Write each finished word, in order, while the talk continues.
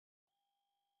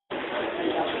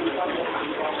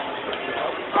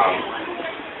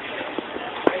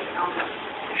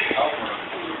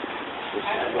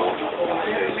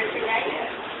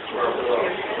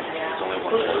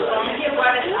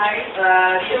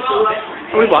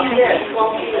Are we walking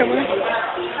somewhere?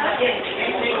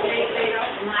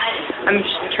 I'm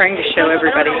trying to show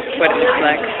everybody what it looks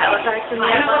like.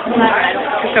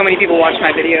 So many people watch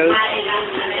my videos.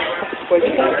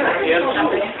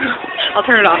 I'll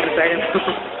turn it off in a second.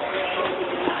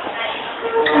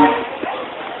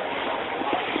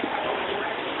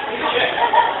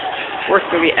 Worst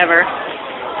movie ever.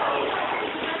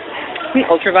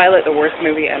 Ultraviolet, the worst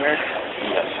movie ever.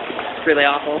 It's really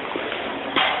awful.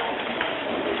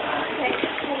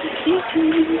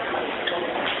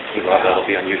 That'll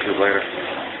be on YouTube later.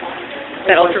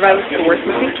 That Ultraviolet is the worst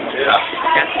movie? Yeah.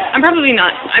 I'm probably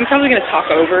going to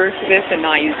talk over this and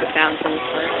not use the sound from this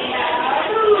part.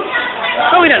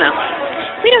 Oh, we don't know.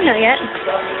 We don't know yet.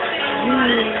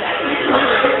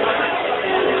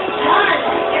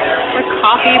 The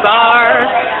coffee bar.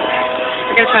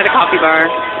 We're going to try the coffee bar.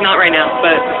 Not right now,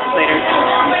 but later.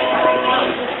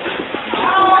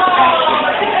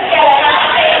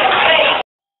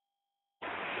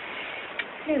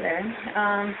 Hey there.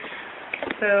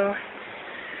 So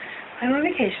I'm on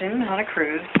vacation on a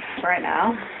cruise right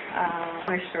now.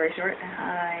 My story short,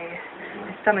 my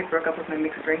stomach broke up with my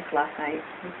mixed drinks last night.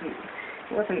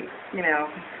 It wasn't, you know,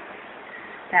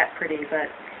 that pretty, but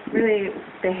really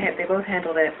they both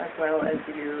handled it as well as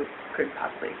you could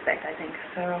possibly expect, I think.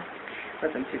 So it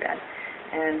wasn't too bad.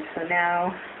 And so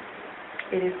now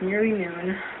it is nearly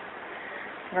noon.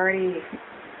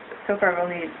 So far I've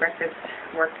only breakfast,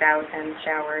 worked out, and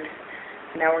showered.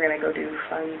 Now we're going to go do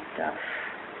fun stuff,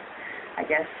 I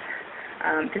guess.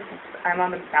 I'm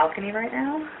on the balcony right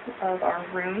now of our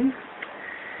room.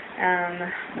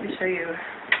 Let me show you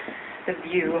the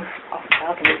view off the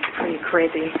balcony. It's pretty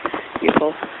crazy,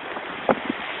 beautiful.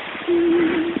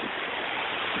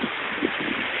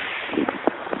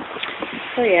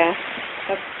 So yeah,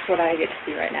 that's what I get to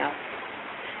see right now.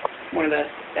 One of the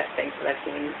best things that I've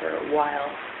seen for a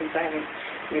while, since I haven't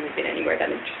really been anywhere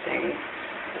that interesting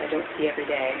that I don't see every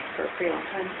day for a pretty long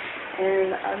time.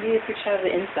 And I'll give you a quick shot of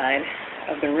the inside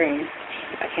of the room,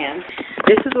 if I can.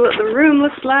 This is what the room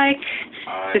looks like.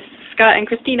 This is Scott and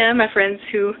Christina, my friends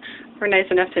who were nice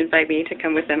enough to invite me to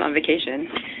come with them on vacation.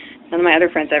 None of my other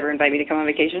friends ever invite me to come on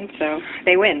vacation, so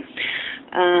they win.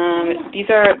 These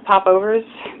are popovers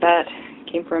that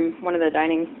came from one of the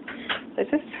dining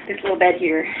places. This little bed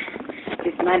here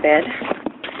is my bed,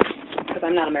 because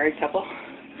I'm not a married couple.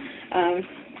 And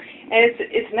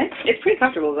it's nice. It's pretty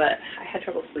comfortable, but I had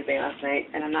trouble sleeping last night,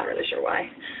 and I'm not really sure why.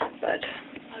 But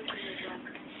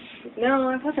no,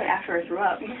 it wasn't after I threw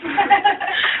up.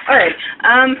 All right.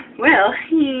 Well,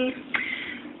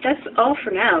 that's all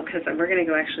for now, because we're gonna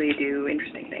go actually do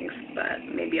interesting things. But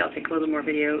maybe I'll take a little more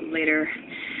video later.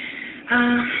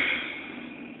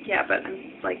 Yeah, but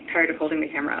I'm like tired of holding the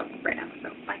camera up right now. So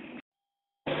bye.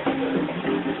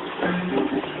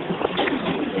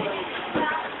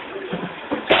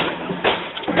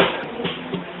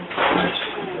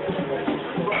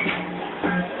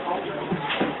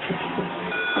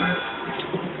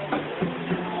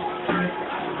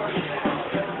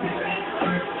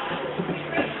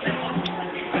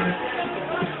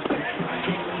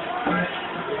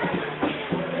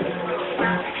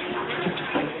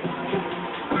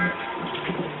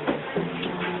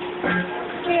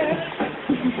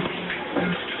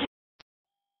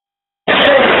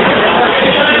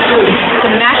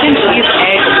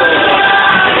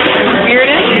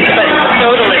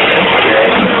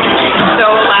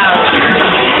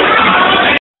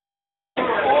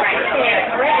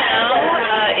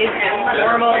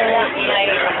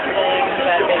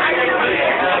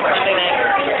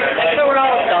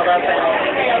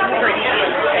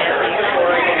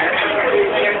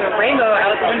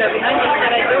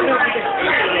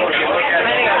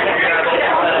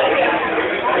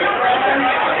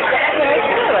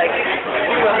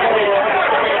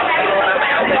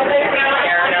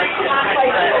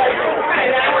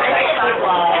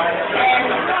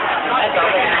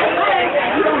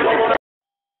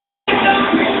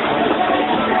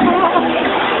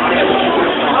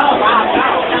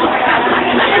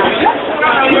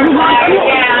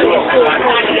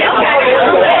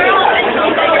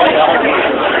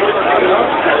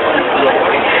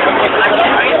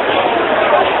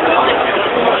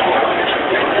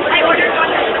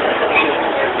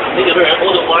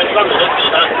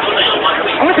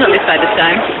 I wasn't on this side this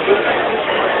time.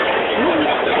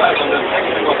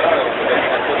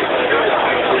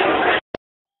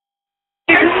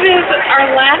 This is our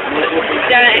last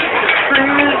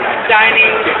cruise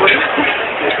dining group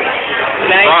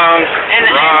night, and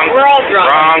we're all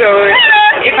drunk. So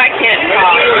if I can't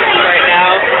talk right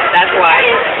now, that's why.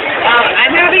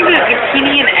 I'm having the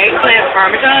zucchini and eggplant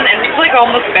parmesan, and it's like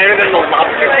almost better than the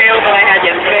lobster tail that I had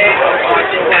yesterday.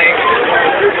 It's like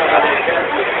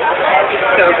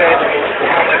so good.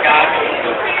 Oh my god,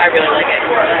 I really like it.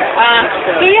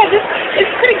 So yeah, it's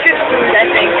pretty good food, I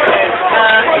think.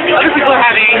 Other people are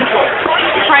having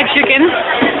fried chicken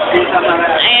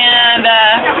and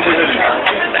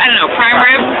I don't know, prime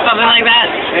rib, something like that.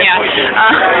 Yeah.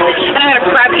 And I had a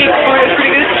crab cake before, it was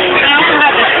pretty good. And I also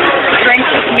had this drink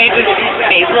made with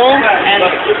basil and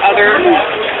other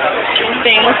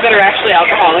things that are actually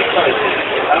alcoholic.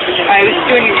 I was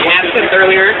doing absinthe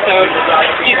earlier, so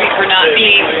excuse me for not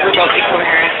being remotely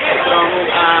coherent.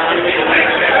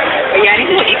 But yeah, I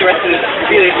need to eat the rest of this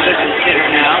really delicious dinner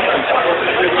now.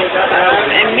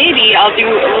 And maybe I'll do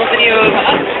a little video of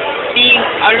us being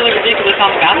utterly ridiculous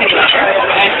on the balcony later.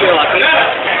 I feel lucky.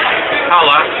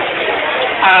 Holla.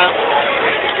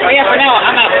 But yeah, for now,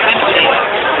 I'm out. I'm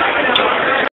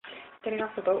getting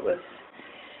off the boat was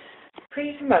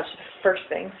pretty much the first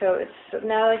thing, so it's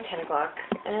now like 10 o'clock,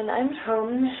 and I'm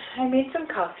home. I made some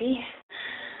coffee.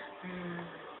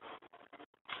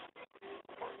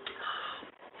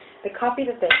 The coffee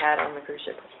that they had on the cruise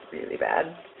ship was really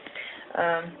bad.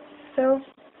 So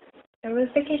it was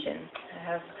vacation. I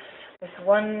have this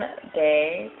one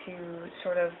day to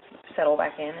sort of settle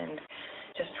back in and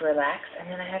just relax, and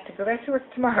then I have to go back to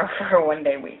work tomorrow for a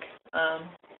one-day week.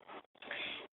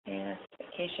 Yeah,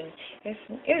 vacation. It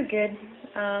was good.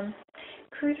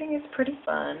 Cruising is pretty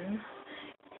fun.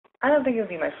 I don't think it would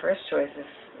be my first choice of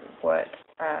what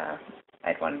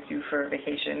I'd want to do for a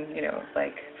vacation, you know,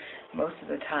 like most of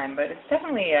the time, but it's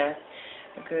definitely a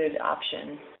good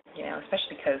option, you know,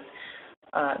 especially because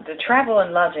the travel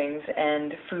and lodgings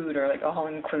and food are like all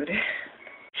included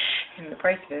in the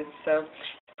price of it, so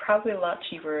it's probably a lot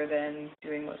cheaper than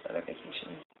doing most other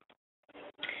vacations.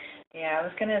 Yeah, I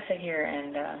was going to sit here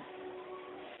and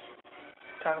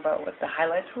talk about what the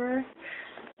highlights were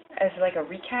as like a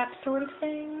recap sort of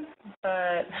thing,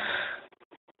 but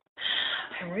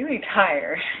I'm really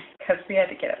tired because we had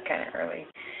to get up kind of early.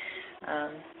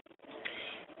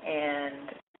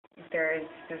 And there is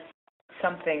this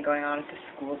something going on at the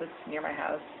school that's near my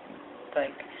house,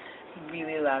 like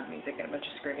really loud music and a bunch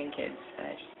of screaming kids,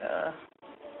 and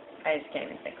I just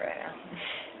can't even think right now.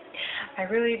 I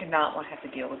really did not want to have to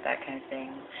deal with that kind of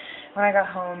thing. When I got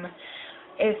home,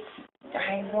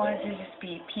 I wanted to just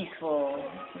be peaceful,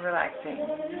 relaxing,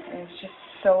 and it's just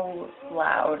so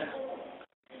loud.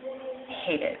 I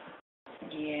hate it.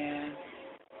 Yeah.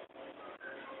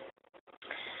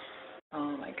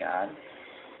 Oh my god.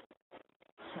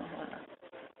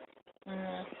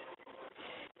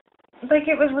 Like,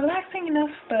 it was relaxing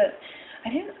enough, but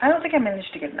I don't think I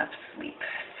managed to get enough sleep.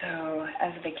 So,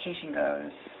 as vacation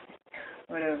goes,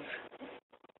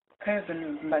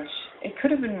 it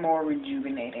could have been more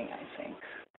rejuvenating, I think.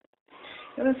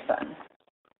 It was fun.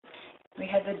 We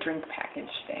had the drink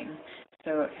package thing,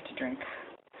 so I had to drink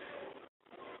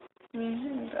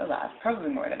a lot, probably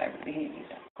more than I really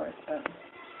needed, of course, but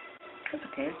it's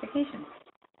okay, it's vacation.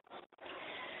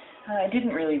 I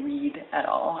didn't really read at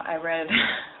all. I read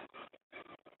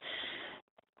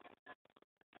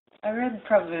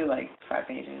probably like 5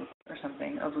 pages or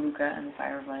something of Luca and the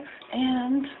Fire of Life,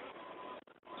 and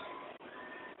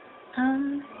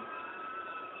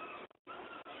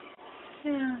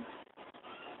yeah,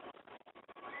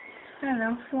 I don't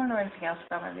know, if you want to know anything else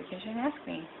about my vacation, ask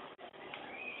me.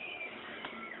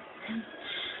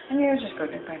 And maybe I'll just go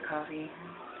drink my coffee,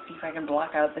 see if I can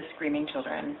block out the screaming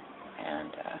children,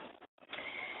 and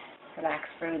relax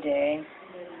for the day.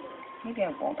 Maybe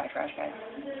I won't buy trash bags.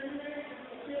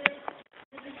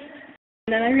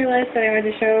 And then I realized that I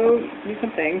wanted to show you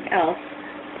something else,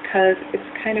 because it's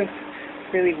kind of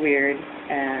really weird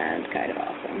and kind of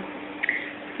awesome.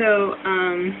 So,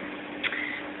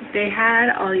 they had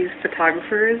all these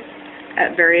photographers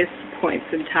at various points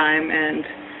in time and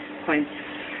points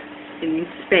in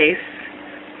space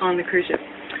on the cruise ship,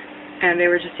 and they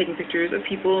were just taking pictures of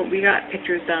people. We got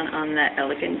pictures done on that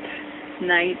Elegant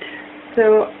night.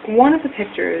 So one of the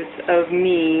pictures of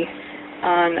me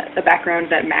on a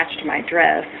background that matched my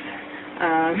dress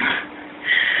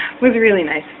was really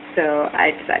nice, so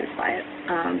I decided to buy it.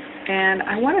 And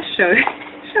I want to show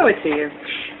it to you.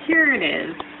 Here it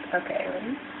is. Okay,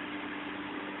 ready?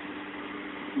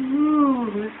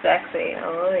 Ooh, sexy.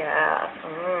 Oh yeah.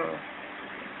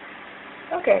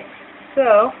 Okay,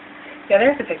 so yeah,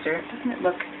 there's the picture. Doesn't it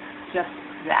look just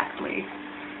exactly?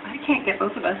 I can't get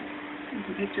both of us,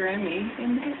 the picture and me,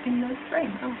 in the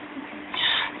frame. Oh, okay.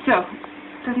 So,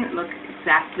 doesn't it look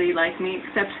exactly like me,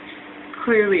 except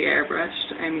clearly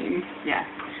airbrushed? I mean, yeah.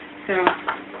 So,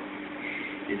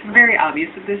 it's very obvious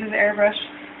that this is airbrushed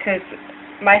because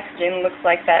my skin looks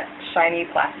like that shiny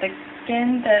plastic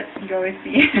skin that you always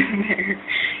see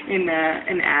in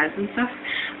ads and stuff.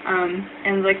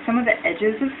 And like some of the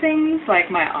edges of things,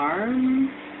 like my arm,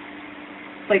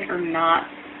 like are not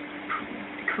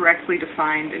correctly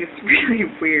defined, and it's really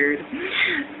weird.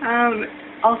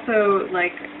 Also,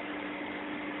 like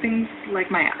things like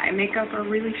my eye makeup are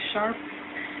really sharp,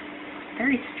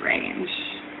 very strange,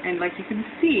 and like you can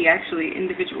see actually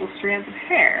individual strands of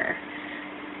hair,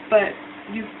 but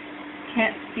you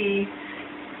can't see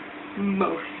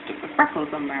most of the freckles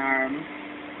on my arm.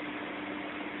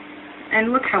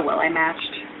 And look how well I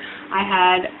matched. I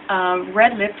had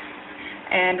red lips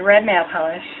and red nail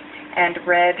polish and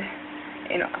red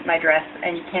in my dress,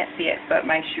 and you can't see it, but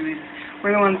my shoes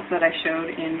were the ones that I showed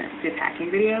in the packing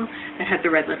video that had the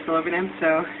red lips all over them,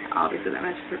 so obviously that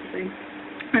matches perfectly.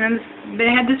 And then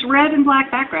they had this red and black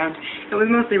background. It was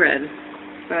mostly red,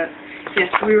 but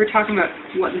yes, we were talking about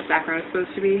what this background is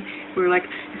supposed to be. We were like,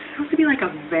 it's supposed to be like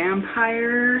a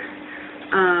vampire,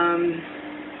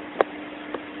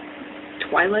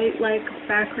 Twilight-like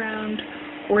background,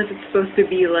 or is it supposed to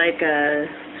be like a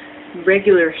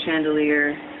regular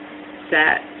chandelier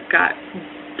that got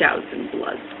doused in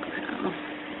blood somehow?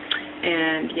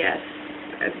 And yes,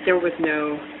 there was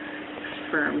no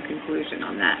firm conclusion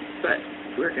on that, but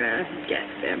we're gonna guess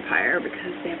vampire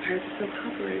because vampires are so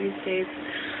popular these days.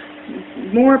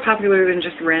 More popular than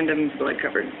just random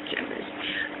blood-covered chandeliers.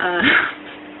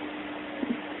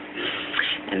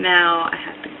 And now I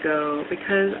have to go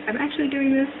because I'm actually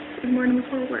doing this in the morning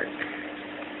before work.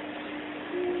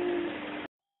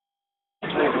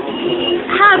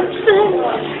 Have